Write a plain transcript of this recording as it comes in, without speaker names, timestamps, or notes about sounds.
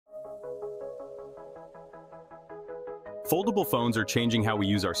Foldable phones are changing how we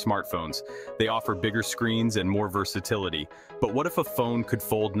use our smartphones. They offer bigger screens and more versatility. But what if a phone could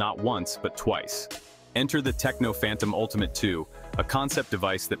fold not once, but twice? Enter the TECNO Phantom Ultimate 2, a concept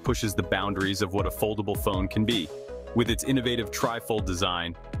device that pushes the boundaries of what a foldable phone can be. With its innovative tri-fold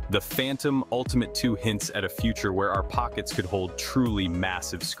design, the Phantom Ultimate 2 hints at a future where our pockets could hold truly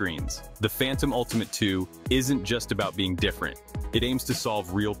massive screens. The Phantom Ultimate 2 isn't just about being different. It aims to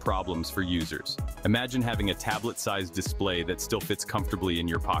solve real problems for users. Imagine having a tablet-sized display that still fits comfortably in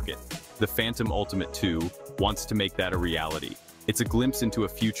your pocket. The Phantom Ultimate 2 wants to make that a reality. It's a glimpse into a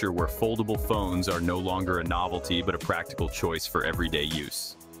future where foldable phones are no longer a novelty but a practical choice for everyday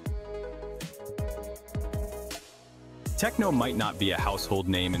use. TECNO might not be a household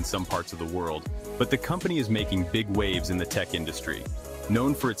name in some parts of the world, but the company is making big waves in the tech industry.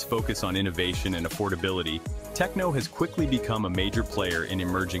 Known for its focus on innovation and affordability, TECNO has quickly become a major player in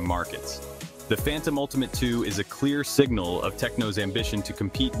emerging markets. The Phantom Ultimate 2 is a clear signal of TECNO's ambition to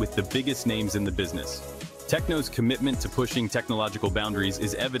compete with the biggest names in the business. TECNO's commitment to pushing technological boundaries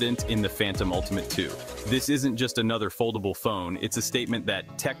is evident in the Phantom Ultimate 2. This isn't just another foldable phone, it's a statement that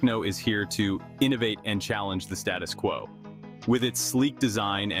TECNO is here to innovate and challenge the status quo. With its sleek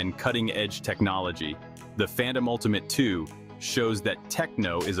design and cutting-edge technology, the Phantom Ultimate 2 shows that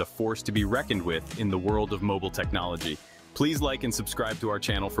TECNO is a force to be reckoned with in the world of mobile technology. Please like and subscribe to our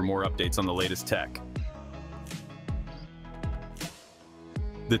channel for more updates on the latest tech.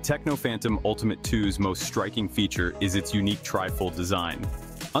 The TECNO Phantom Ultimate 2's most striking feature is its unique tri-fold design.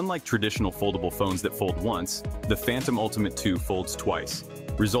 Unlike traditional foldable phones that fold once, the Phantom Ultimate 2 folds twice,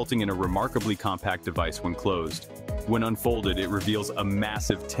 resulting in a remarkably compact device when closed. When unfolded, it reveals a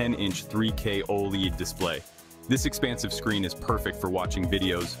massive 10-inch 3K OLED display. This expansive screen is perfect for watching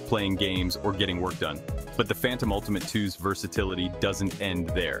videos, playing games, or getting work done. But the Phantom Ultimate 2's versatility doesn't end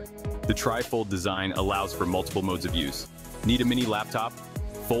there. The tri-fold design allows for multiple modes of use. Need a mini laptop?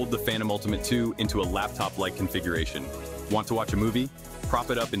 Fold the Phantom Ultimate 2 into a laptop-like configuration. Want to watch a movie? Prop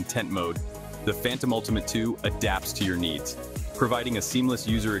it up in tent mode. The Phantom Ultimate 2 adapts to your needs, providing a seamless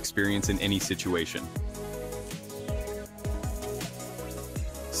user experience in any situation.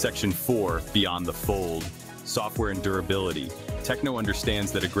 Section 4, Beyond the Fold. Software and durability. TECNO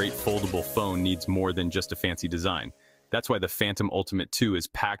understands that a great foldable phone needs more than just a fancy design. That's why the Phantom Ultimate 2 is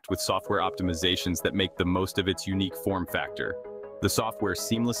packed with software optimizations that make the most of its unique form factor. The software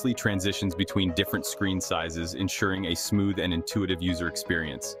seamlessly transitions between different screen sizes, ensuring a smooth and intuitive user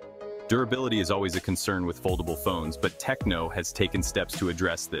experience. Durability is always a concern with foldable phones, but TECNO has taken steps to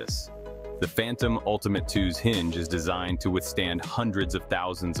address this. The Phantom Ultimate 2's hinge is designed to withstand hundreds of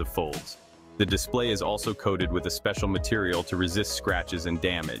thousands of folds. The display is also coated with a special material to resist scratches and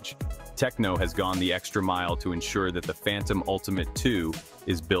damage. TECNO has gone the extra mile to ensure that the Phantom Ultimate 2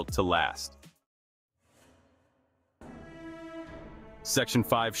 is built to last. Section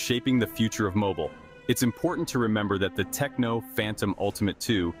 5, Shaping the Future of Mobile. It's important to remember that the TECNO Phantom Ultimate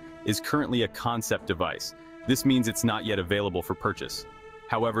 2 is currently a concept device. This means it's not yet available for purchase.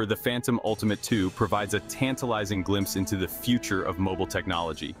 However, the Phantom Ultimate 2 provides a tantalizing glimpse into the future of mobile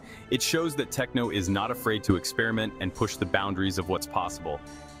technology. It shows that TECNO is not afraid to experiment and push the boundaries of what's possible.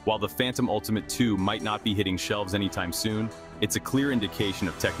 While the Phantom Ultimate 2 might not be hitting shelves anytime soon, it's a clear indication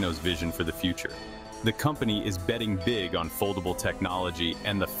of TECNO's vision for the future. The company is betting big on foldable technology,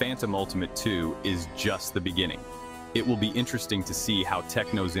 and the Phantom Ultimate 2 is just the beginning. It will be interesting to see how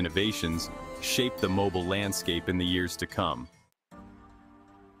TECNO's innovations shape the mobile landscape in the years to come.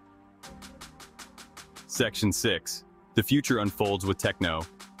 Section 6. The future unfolds with TECNO.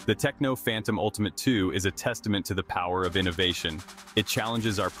 The TECNO Phantom Ultimate 2 is a testament to the power of innovation. It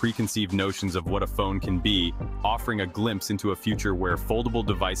challenges our preconceived notions of what a phone can be, offering a glimpse into a future where foldable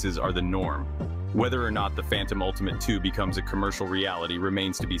devices are the norm. Whether or not the Phantom Ultimate 2 becomes a commercial reality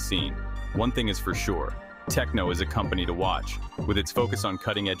remains to be seen. One thing is for sure, TECNO is a company to watch. With its focus on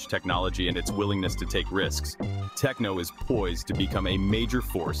cutting-edge technology and its willingness to take risks, TECNO is poised to become a major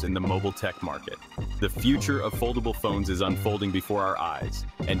force in the mobile tech market. The future of foldable phones is unfolding before our eyes,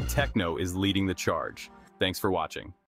 and TECNO is leading the charge. Thanks for watching.